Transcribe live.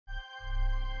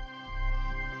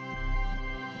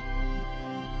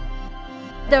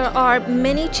There are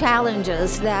many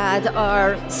challenges that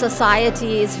our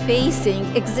society is facing,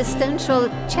 existential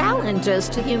challenges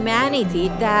to humanity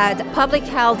that public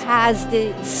health has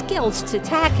the skills to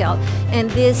tackle. And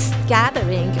this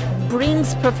gathering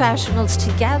brings professionals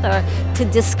together to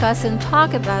discuss and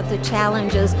talk about the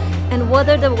challenges and what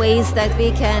are the ways that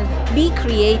we can be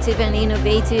creative and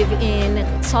innovative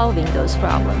in solving those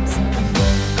problems.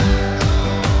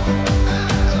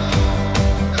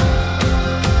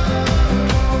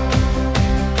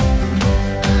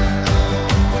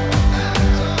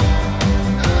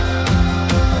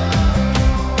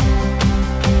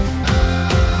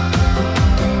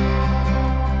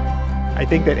 I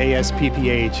think that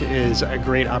ASPPH is a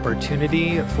great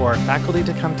opportunity for faculty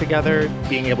to come together,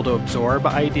 being able to absorb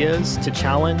ideas, to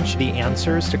challenge the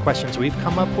answers to questions we've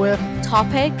come up with.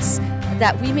 Topics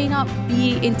that we may not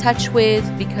be in touch with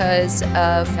because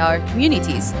of our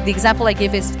communities. The example I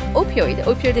give is opioid.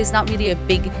 Opioid is not really a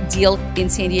big deal in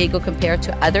San Diego compared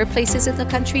to other places in the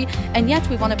country, and yet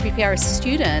we want to prepare our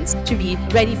students to be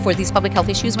ready for these public health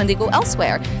issues when they go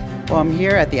elsewhere. Well, I'm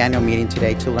here at the annual meeting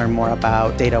today to learn more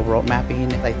about data road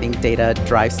mapping. I think data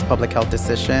drives public health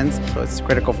decisions, so it's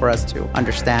critical for us to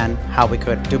understand how we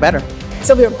could do better.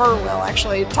 Sylvia Burwell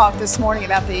actually talked this morning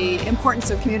about the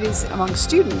importance of communities among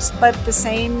students, but the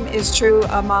same is true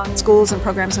among schools and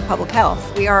programs of public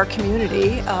health. We are a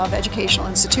community of educational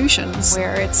institutions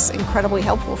where it's incredibly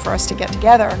helpful for us to get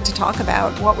together to talk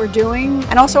about what we're doing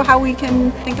and also how we can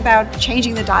think about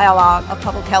changing the dialogue of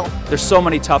public health. There's so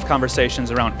many tough conversations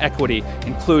around equity,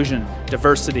 inclusion,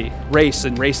 diversity, race,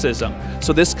 and racism.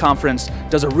 So this conference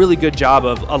does a really good job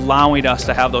of allowing us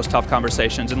to have those tough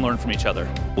conversations and learn from each other.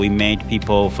 We met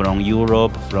people from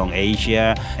Europe, from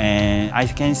Asia, and I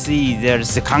can see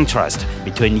there's a contrast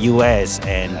between US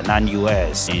and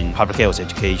non-US in public health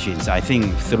education. I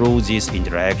think through these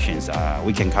interactions,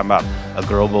 we can come up with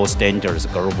global standards,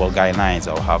 global guidelines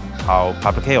of how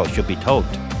public health should be taught.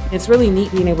 It's really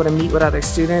neat being able to meet with other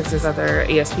students as other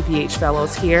ASPPH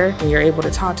fellows here, and you're able to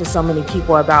talk to so many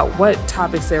people about what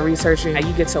topics they're researching.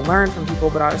 You get to learn from people,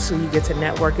 but also you get to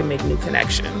network and make new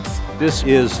connections. This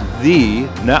is the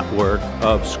network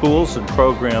of schools and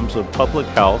programs of public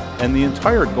health, and the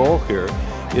entire goal here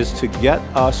is to get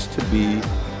us to be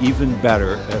even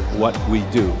better at what we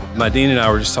do. My dean and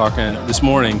I were just talking this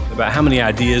morning about how many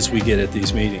ideas we get at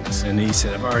these meetings. And he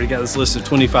said, I've already got this list of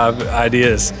 25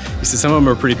 ideas. He said, some of them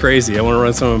are pretty crazy. I want to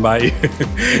run some of them by you.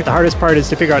 The hardest part is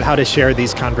to figure out how to share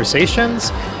these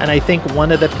conversations. And I think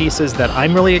one of the pieces that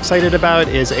I'm really excited about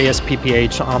is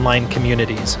ASPPH online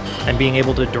communities and being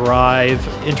able to drive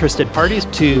interested parties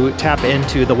to tap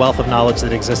into the wealth of knowledge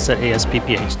that exists at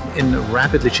ASPPH. In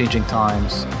rapidly changing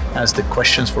times, as the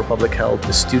questions for public health,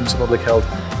 the students of public health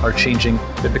are changing,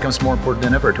 it becomes more important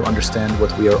than ever to understand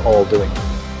what we are all doing.